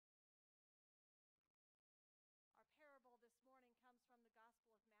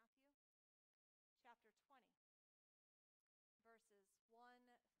20, verses 1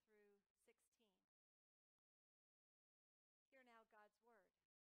 through 16. Hear now God's word to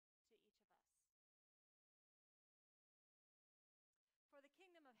each of us. For the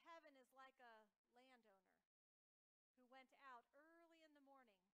kingdom of heaven is like a landowner who went out early in the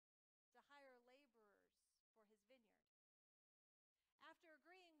morning to hire laborers for his vineyard. After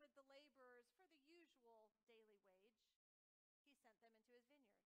agreeing with the laborers for the usual daily wage, he sent them into his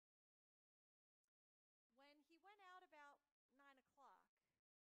vineyard. When he went out about 9 o'clock,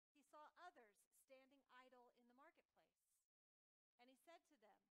 he saw others standing idle in the marketplace. And he said to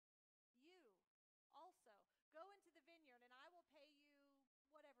them, "You also go into the vineyard, and I will pay you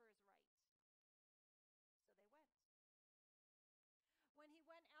whatever is right." So they went. When he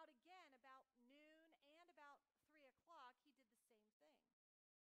went out again about noon and about 3 o'clock, he did the same thing.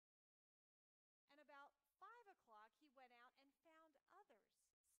 And about 5 o'clock, he went out and found others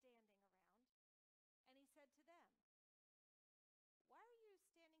standing around. And he said to them, "Why are you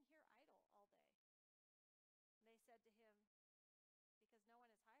standing here idle all day?" And they said to him, "Because no one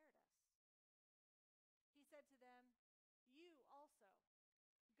has hired us." He said to them, "You also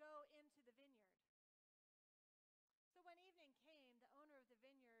go into the vineyard." So when evening came, the owner of the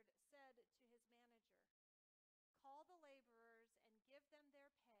vineyard said to his manager, "Call the laborers and give them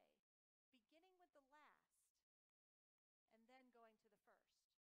their pay, beginning with the last, and then going to the first."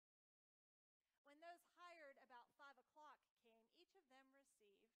 When those hired about 5 o'clock came, each of them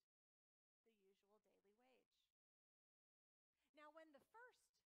received the usual daily wage. Now when the first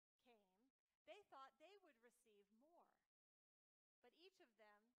came, they thought they would receive more, but each of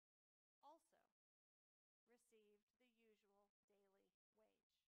them also received the usual daily wage.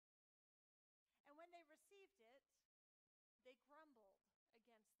 And when they received it, they grumbled against the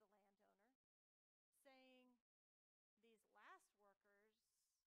landowner, saying, these last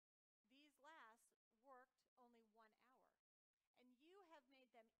worked only 1 hour, and you have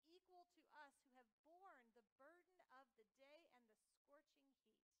made them equal to us who have borne the burden of the day and the scorching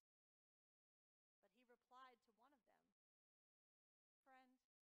heat." But he replied to one of them, "Friend,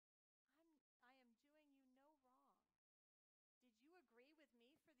 I am doing you no wrong. Did you agree with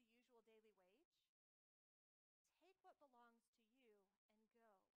me for the usual daily wage? Take what belongs to you and go.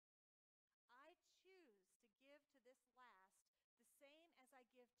 I choose to give to this last the same as I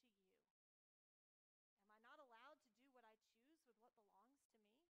give to you. Am I not allowed to do what I choose with what belongs to me?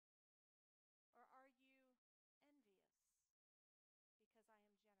 Or are you envious because I am generous?"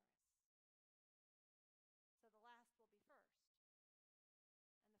 So the last will be first,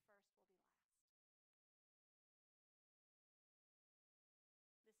 and the first will be last.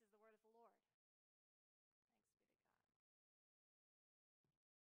 This is the word of the Lord. Thanks be to God.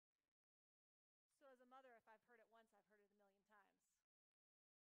 So as a mother, if I've heard it once, I've heard it a million times.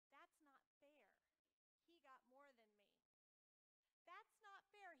 That's not fair. He got more than me. That's not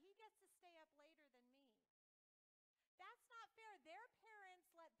fair. He gets to stay up later than me. That's not fair. Their parents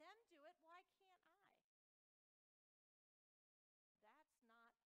let them do it. Why can't I? That's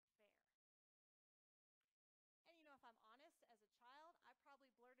not fair. And you know, if I'm honest, as a child, I probably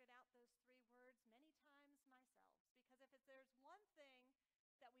blurted out those 3 words many times myself. Because if there's one thing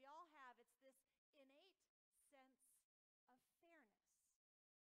that we all have, it's this innate sense of fairness.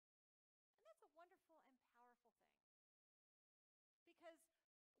 And that's a wonderful and powerful thing. Because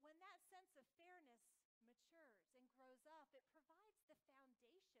when that sense of fairness matures and grows up, it provides the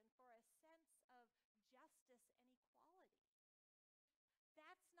foundation for a sense of justice and equality.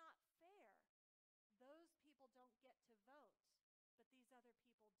 That's not fair. Those people don't get to vote, but these other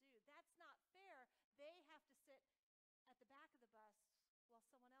people do. That's not fair. They have to sit at the back of the bus while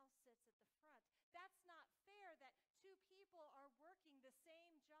someone else sits at the front. That's not fair that 2 people are working the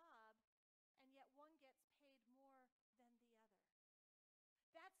same job and yet one gets paid more than the other.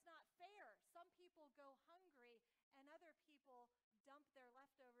 That's not fair. Some people go hungry and other people dump their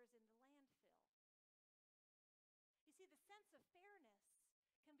leftovers in the landfill. You see, the sense of fairness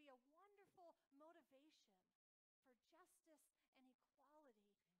can be a wonderful motivation for justice and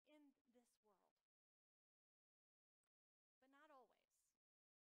equality in this world. But not always.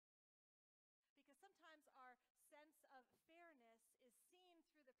 Because sometimes our sense of fairness is seen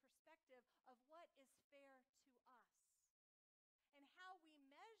through the perspective of what is fair to us. And how we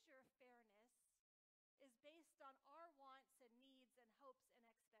measure fairness is based on our wants and needs and hopes and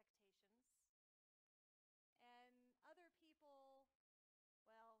expectations. And other people,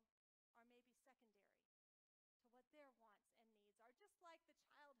 well, are maybe secondary to what their wants and needs are, just like the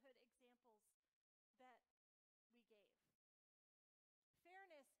childhood examples that we gave.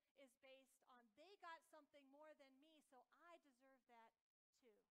 Fairness is based on they got something more than me, so I deserve that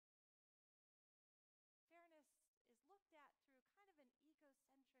too.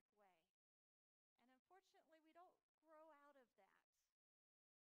 unfortunately, we don't grow out of that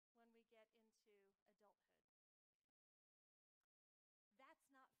when we get into adulthood. That's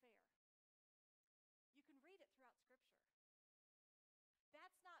not fair. You can read it throughout Scripture.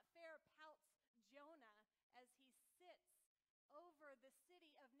 That's not fair, pouts Jonah as he sits over the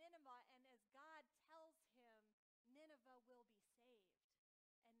city of Nineveh, and as God tells him Nineveh will be saved and not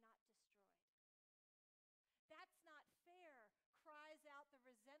destroyed. That's not fair, cries out the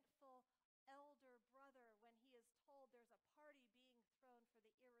resentful elder brother when he is told there's a party being thrown for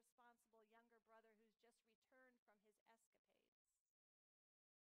the irresponsible younger brother who's just returned from his escapades.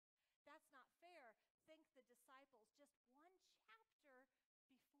 That's not fair, think the disciples, just one chapter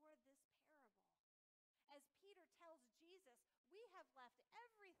before this parable. As Peter tells Jesus, we have left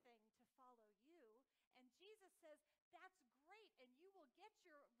everything to follow you. And Jesus says, that's great, and you will get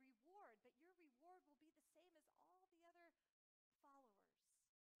your reward, but your reward will be the same as all the other followers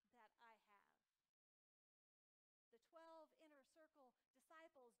that I have. The 12 inner circle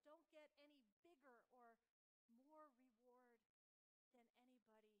disciples don't get any bigger or more reward than anybody else.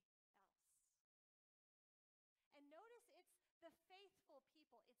 And notice it's the faithful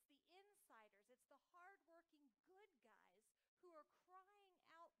people, it's the insiders, it's the hardworking good guys who are crying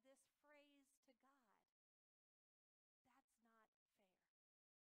out this phrase to God. That's not fair.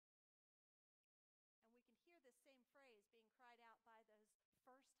 And we can hear this same phrase being cried out by those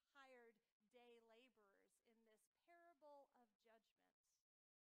first hired day laborers in this parable of judgment.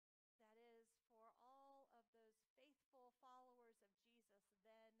 That is for all of those faithful followers of Jesus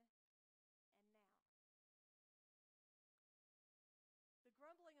then and now. The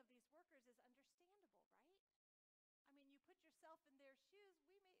grumbling of these workers is understandable, right? I mean, you put yourself in their shoes,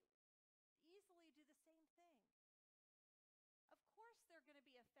 we may easily do the same thing. Of course they're going to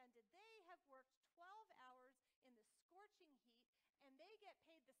be offended. They have worked 12 hours in the scorching heat, and they get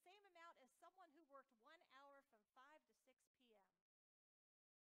paid the same amount as someone who worked 1 hour from 5 to 6 p.m.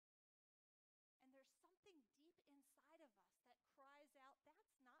 And there's something deep inside of us that cries out, that's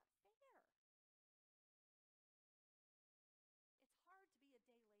not fair. It's hard to be a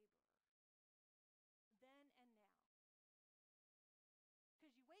day laborer, then and now.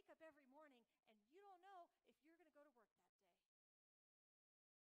 Because you wake up every morning and you don't know if you're going to go to work that day.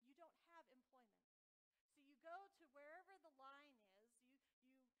 You don't have employment. So you go to wherever the line is,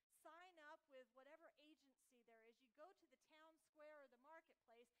 you sign up with whatever agency there is, you go to the town square or the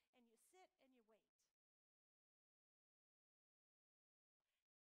marketplace, and you sit and you wait.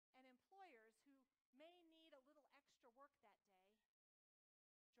 And employers who may need a little extra work that day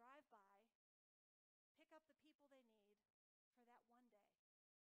drive by, pick up the people they need for that one day.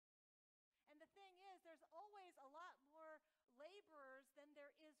 And the thing is, there's always a lot more laborers than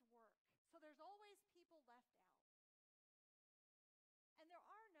there is work. So there's always people left out. And there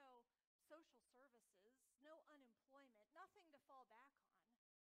are no social services, no unemployment, nothing to fall back on.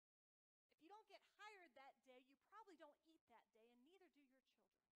 If you don't get hired that day, you probably don't eat that day, and neither do your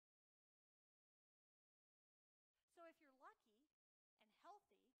children. So if you're lucky and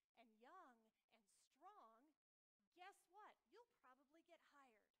healthy and young and strong, guess what? You'll probably get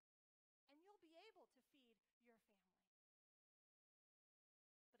hired. And you'll be able to feed your family.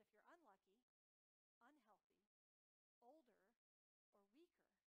 But if you're unlucky, unhealthy, older, or weaker,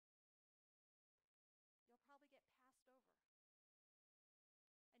 you'll probably get passed over.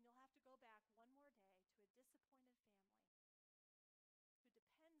 And you'll have to go back one more day to a disappointed family who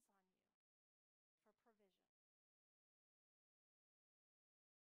depends on you for provision.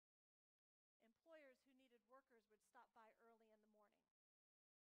 Employers who needed workers would stop by early in the morning,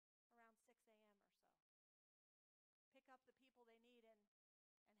 around 6 a.m. or so. Pick up the people they need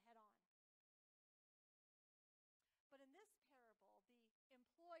and head on. But in this parable, the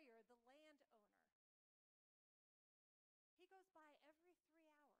employer, the landowner, he goes by every 3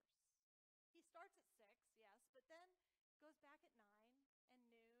 hours. He starts at 6, yes, but then goes back at 9 and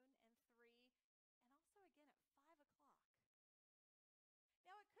noon and 3 and also again at 5 o'clock.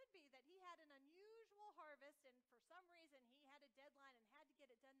 Now, it could be that he had an unusual harvest, and for some reason he had a deadline and had to get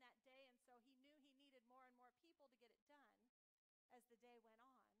it done that day, and so he knew he needed more and more people to get it done as the day went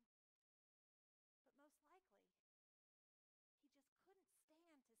on. But most likely, he just couldn't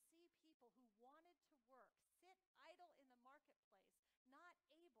stand to see people who wanted to work sit idle in the marketplace, not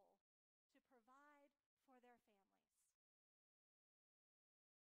able to provide for their families.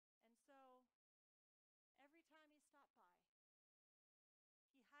 And so, every time he stopped by,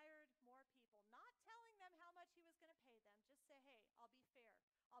 he hired more people, not telling them how much he was going to pay them, just say, hey, I'll be fair,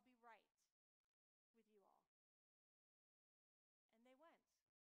 I'll be right with you all. And they went.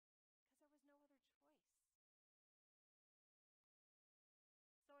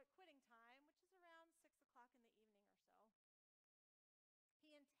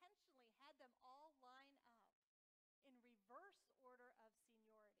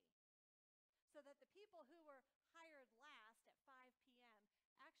 people who were hired last at 5 p.m.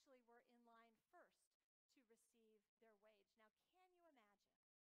 actually were in line first to receive their wage. Now, can you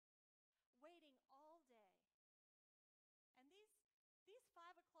imagine waiting all day? And these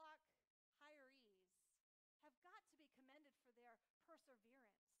 5 o'clock hirees have got to be commended for their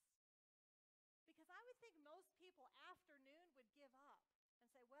perseverance. Because I would think most people afternoon would give up and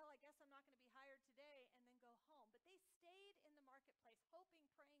say, well, I guess I'm not going to be hired today, and then go home. But they stayed in the marketplace, hoping,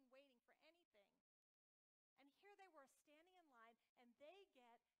 praying, waiting for anything. And here they were standing in line, and they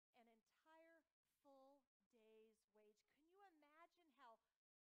get an entire full day's wage. Can you imagine how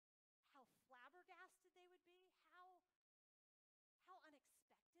flabbergasted they would be? How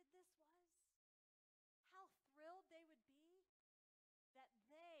unexpected this was? How thrilled they would be that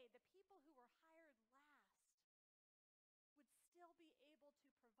they, the people who were hired last, would still be able to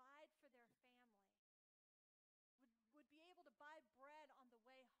provide for their family, would be able to buy bread on the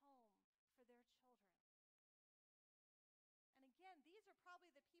way home for their children. And again, these are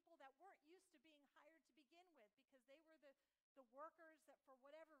probably the people that weren't used to being hired to begin with, because they were the workers that for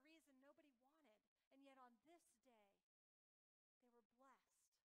whatever reason nobody wanted. And yet on this day, they were blessed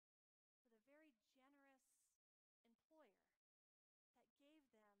with a very generous employer that gave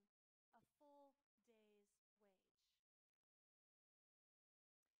them a full day's wage.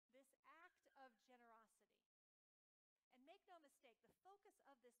 This act of generosity, and make no mistake, the focus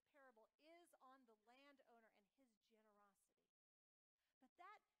of this parable is on the landowner and his generosity. But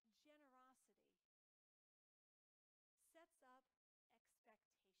that generosity sets up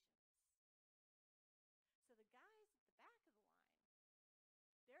expectations. So the guys at the back of the line,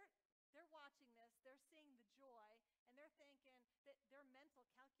 they're watching this, they're seeing the joy, and they're thinking that their mental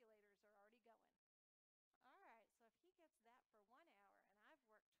calculators are already going. All right, so if he gets that for 1 hour and I've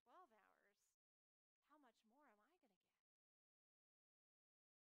worked 12 hours, how much more am I going to get?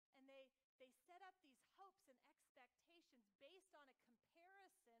 And they set up these hopes and expectations based on a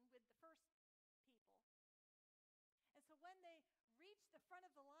comparison with the first people. And so when they reach the front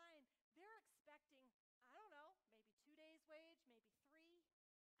of the line, they're expecting, I don't know, maybe 2 days' wage, maybe 3.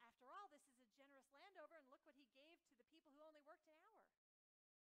 After all, this is a generous landowner, and look what he gave to the people who only worked an hour.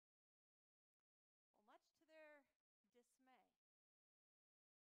 Well, much to their dismay,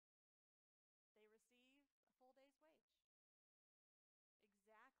 they receive a full day's wage.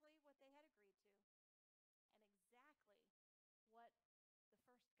 Exactly what they had agreed to, and exactly what the first guys had gotten.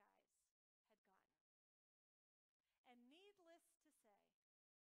 And needless to say,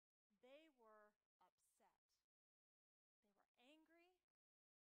 they were upset. They were angry.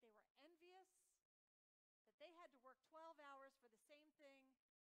 They were envious that they had to work 12 hours for the same thing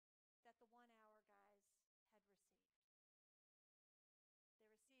that the 1-hour guys had received.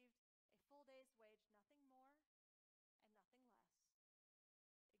 They received a full day's wage, nothing more and nothing less.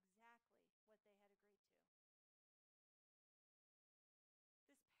 Exactly what they had agreed to.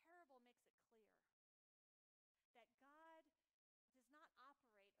 This parable makes it clear that God does not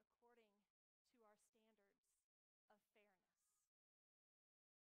operate according to our standards of fairness.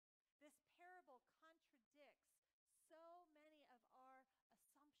 This parable contradicts so many of our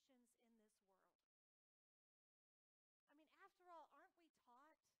assumptions in this world. I mean, after all, aren't we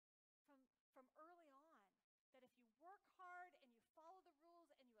taught from early on that if you work hard and you follow the rules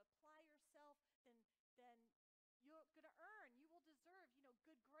and you apply yourself, then you're going to earn, you will deserve,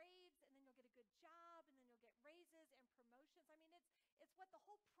 good grades, and then you'll get a good job, and then you'll get raises and promotions. I mean, it's what the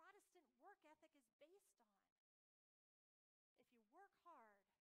whole Protestant work ethic is based on. If you work hard,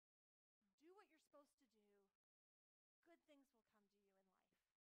 do what you're supposed to do, good things will come to you in life.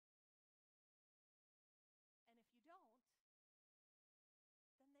 And if you don't,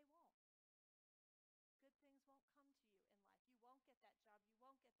 then they won't. Good things won't come to you in life. You won't get that job. You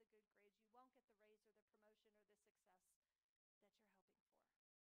won't get the good grades. You won't get the raise or the promotion or the success that you're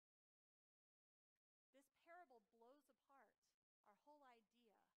hoping for. This parable blows apart our whole idea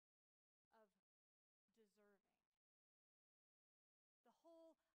of deserving. The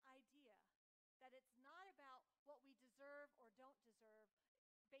whole idea that it's not about what we deserve or don't deserve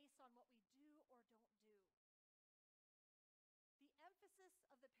based on what we do or don't do. The emphasis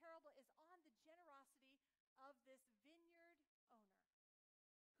of the parable is on the generosity of this vineyard owner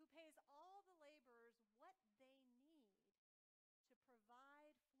who pays all the laborers what they need to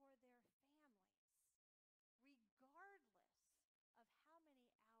provide for their families, regardless of how many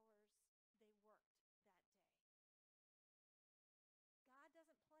hours they worked that day. God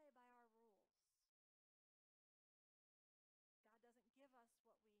doesn't play by our rules. God doesn't give us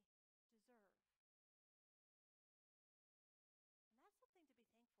what we deserve. And that's something to be thankful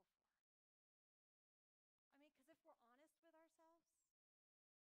for. I mean, because if we're honest with ourselves,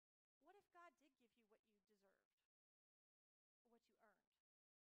 what if God deserved or what you earned,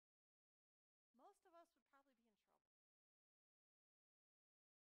 most of us would probably be in trouble.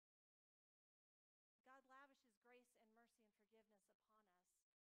 God lavishes grace and mercy and forgiveness upon us, not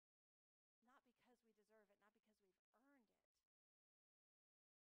because we deserve it, not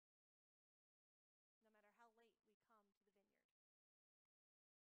because we've earned it, no matter how late we come to the vineyard.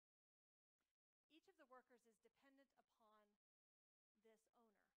 Each of the workers is dependent upon this owner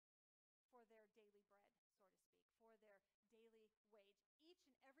for their daily bread, so to speak, for their daily wage. Each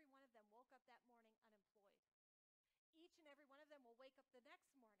and every one of them woke up that morning unemployed. Each and every one of them will wake up the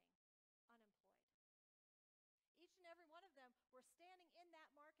next morning unemployed. Each and every one of them were standing in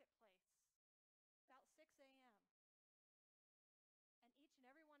that marketplace about 6 a.m. And each and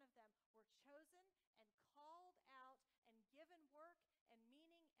every one of them were chosen and called out and given work and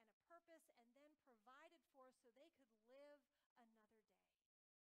meaning and a purpose and then provided for so they could live another day.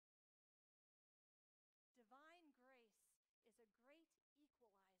 Divine grace is a great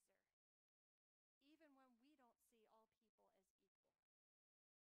equalizer, even when we don't see all people as equal.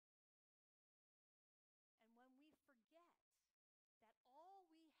 And when we forget that all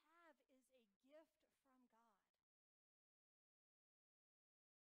we have is a gift from God,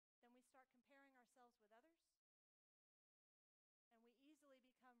 then we start comparing ourselves with others, and we easily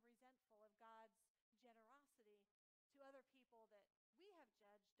become resentful of God's generosity to other people that we have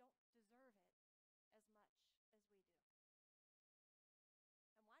judged don't deserve it as much as we do.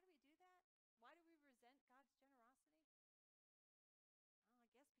 And why do we do that? Why do we resent God's generosity? Oh, I guess because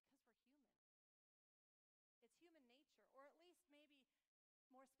we're human. It's human nature, or at least maybe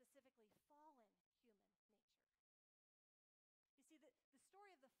more specifically, fallen human nature. You see, the story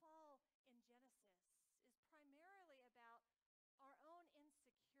of the fall in Genesis is primarily about our own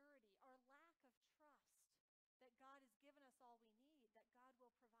insecurity, our lack of trust that God has given us all we need, that God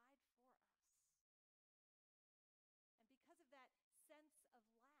will provide for us. And because of that sense of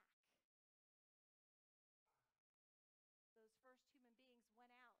lack, those first human beings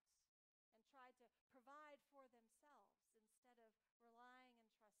went out and tried to provide for themselves instead of relying and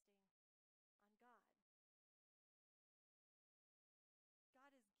trusting on God.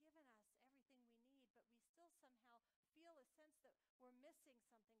 God has given us everything we need, but we still somehow feel a sense that we're missing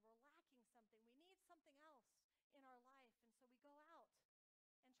something, we're lacking something, we need something else in our life, and so we go out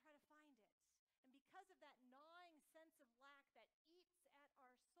and try to find it. And because of that gnawing sense of lack that eats at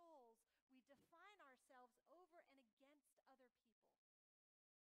our souls, we define ourselves over and against other people.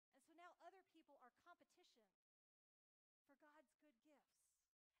 And so now other people are competition for God's good gifts,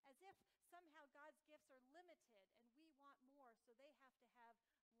 as if somehow God's gifts are limited and we want more, so they have to have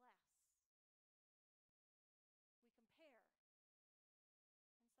less. We compare and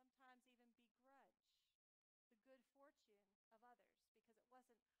sometimes even begrudge the good fortune of others because it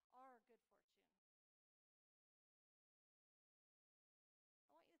wasn't our good fortune. I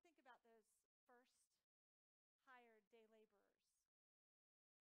want you to think about those first hired day laborers.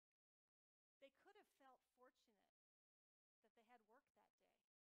 They could have felt fortunate that they had work that day,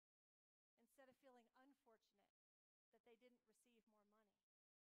 instead of feeling unfortunate that they didn't receive more money.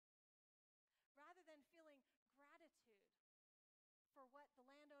 Rather than feeling gratitude for what the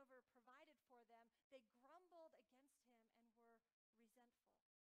landowner provided for them, they grumbled against him and were resentful.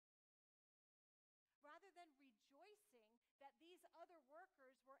 Rather than rejoicing that these other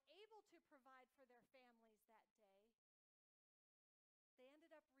workers were able to provide for their families that day, they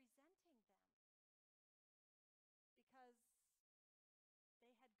ended up resenting them because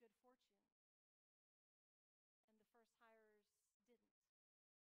they had good fortune and the first hirers didn't.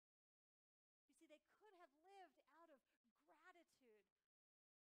 You see, they could have lived out of gratitude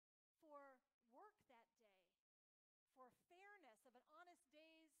for work that day, for fairness of an honest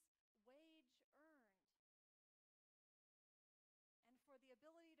day's wage earned, and for the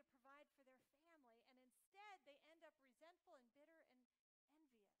ability to provide for their family. And instead, they end up resentful and bitter and envious.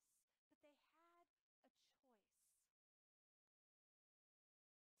 But they had a choice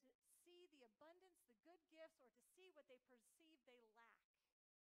to see the abundance, the good gifts, or to see what they perceive they lack,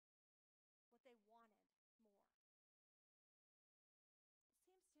 what they wanted more.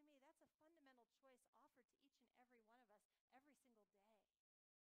 It seems to me that's a fundamental choice offered to each and every one of us every single day.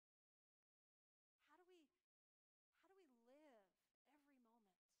 How do we live every moment?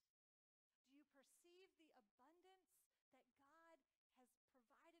 Do you perceive the abundance that God has provided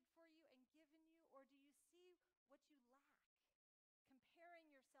for you and given you, or do you see what you lack, comparing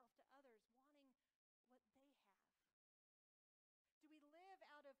yourself to others, wanting what they have? Do we live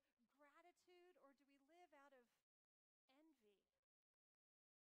out of gratitude, or do we live out of envy?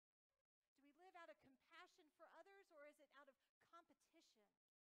 Do we live out of compassion for others, or is it out of competition?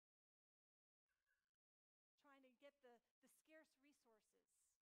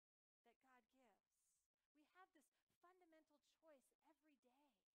 choice every day.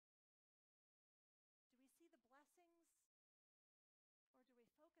 Do we see the blessings or do we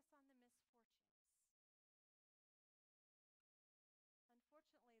focus on the misfortunes?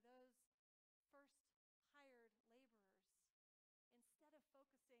 Unfortunately, those first hired laborers, instead of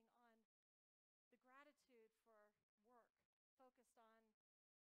focusing on the gratitude for work, focused on the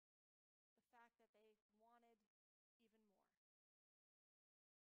fact that they wanted even more. And it's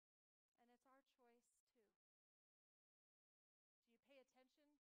our choice too. Do you pay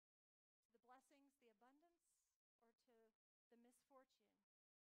attention to the blessings, the abundance, or to the misfortune,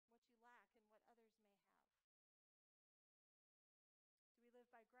 what you lack and what others may have? Do we live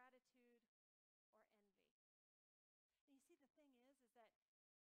by gratitude or envy? And you see, the thing is that you can't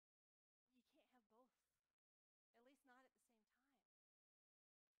have both, at least not at the same time.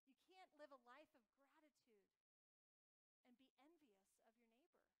 You can't live a life of gratitude and be envious of your neighbor.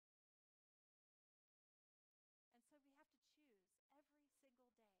 And so we have to choose every single day.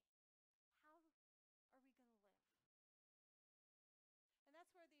 How are we going to live? And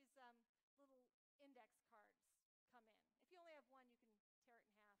that's where these little index cards come in. If you only have one, you can tear it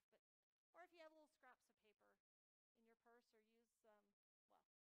in half. Or if you have little scraps of paper in your purse, or use,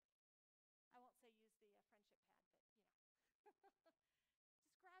 I won't say use the friendship pad, but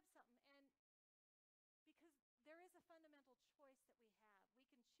just grab something. And because there is a fundamental choice that we have. We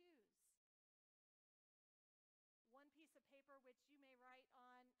can choose one piece of paper which you may write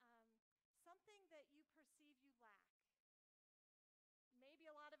on something that you perceive you lack. Maybe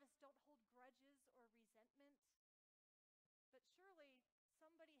a lot of us don't hold grudges or resentment, but surely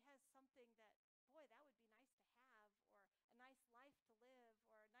somebody has something that, boy, that would be nice to have, or a nice life to live,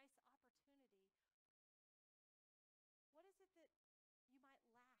 or a nice opportunity. What is it that you might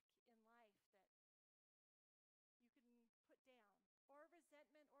lack in life that you can put down? Or a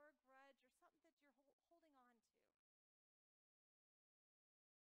resentment or a grudge or something that you're holding on to.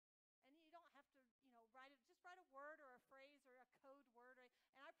 And you don't have to, just write a word or a phrase or a code word.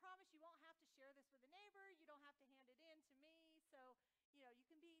 And I promise you won't have to share this with a neighbor. You don't have to hand it in to me. So, you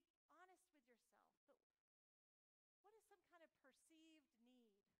can be honest with yourself. But what is some kind of perceived need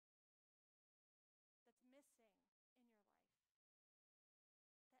that's missing in your life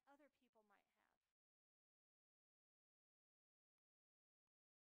that other people might have?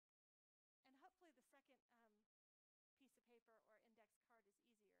 And hopefully the second piece of paper or index card is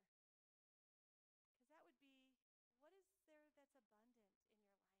easier. Because that would be, what is there that's abundant in your life?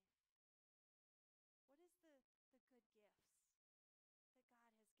 What is the good gifts that God has given you?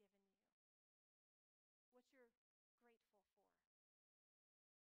 What you're grateful for?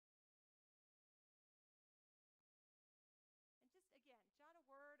 And just, again, jot a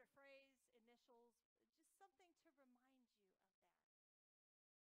word, a phrase, initials, just something to remind you of that.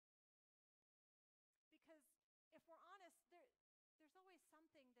 Because if we're honest, there's always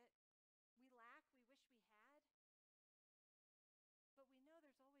something that we lack, we wish we had, but we know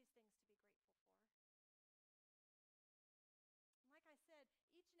there's always things to be grateful for. And like I said,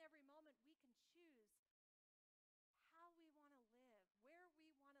 each and every moment we can choose how we want to live, where we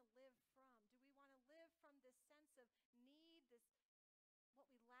want to live from. Do we want to live from this sense of need, what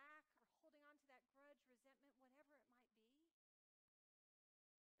we lack, or holding on to that grudge, resentment, whatever it might be?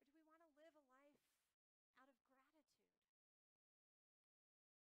 Or do we want to live a life out of gratitude?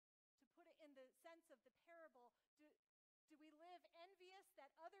 To put it in the sense of the parable, do we live envious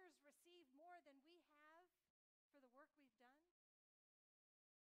that others receive more than we have for the work we've done?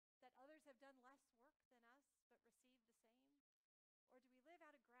 That others have done less work than us but receive the same? Or do we live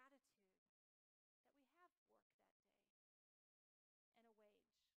out of gratitude that we have work that day and a wage to provide for our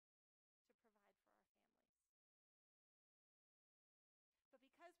families? But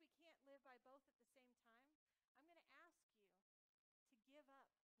because we can't live by both at the same time, I'm going to ask you to give up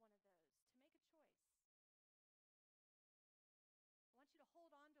one of those, to make a choice. I want you to hold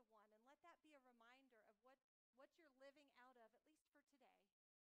on to one and let that be a reminder of what you're living out of, at least for today.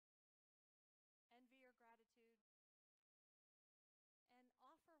 Envy or gratitude. And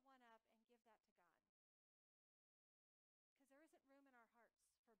offer one up and give that to God. Because there isn't room in our hearts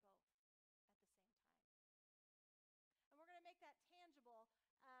for both at the same time. And we're going to make that tangible.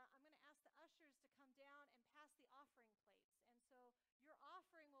 I'm going to ask the ushers to come down and pass the offering plates. And so your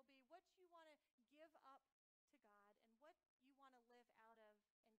offering will be what you want to give up to God and what you want to live out of and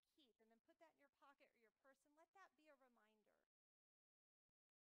keep. And then put that in your pocket or your purse and let that be a reminder of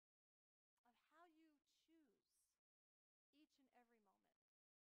how you choose each and every moment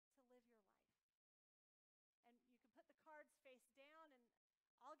to live your life. And you can put the cards face down, and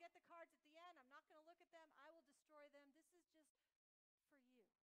I'll get the cards at the end. I'm not going to look at them. I will destroy them. This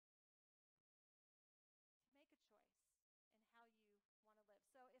is just for you to make a choice in how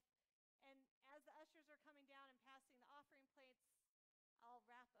offering plates, I'll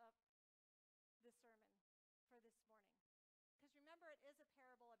wrap up the sermon for this morning. Because remember, it is a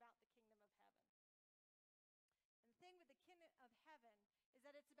parable about the kingdom of heaven. And the thing with the kingdom of heaven is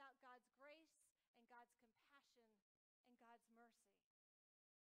that it's about God's grace and God's compassion and God's mercy.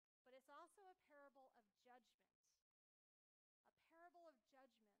 But it's also a parable of judgment. A parable of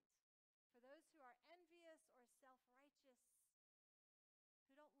judgment for those who are envious or self-righteous,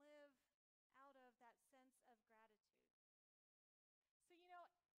 who don't live out of that sense of gratitude. So,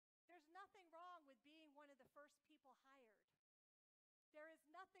 there's nothing wrong with being one of the first people hired. There is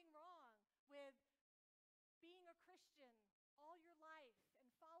nothing wrong with being a Christian all your life and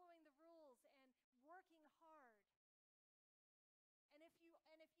following the rules and working hard. And if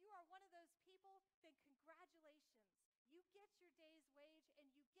you are one of those people, then congratulations. You get your day's wage and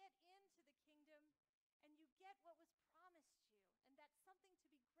you get into the kingdom and you get what was promised you. And that's something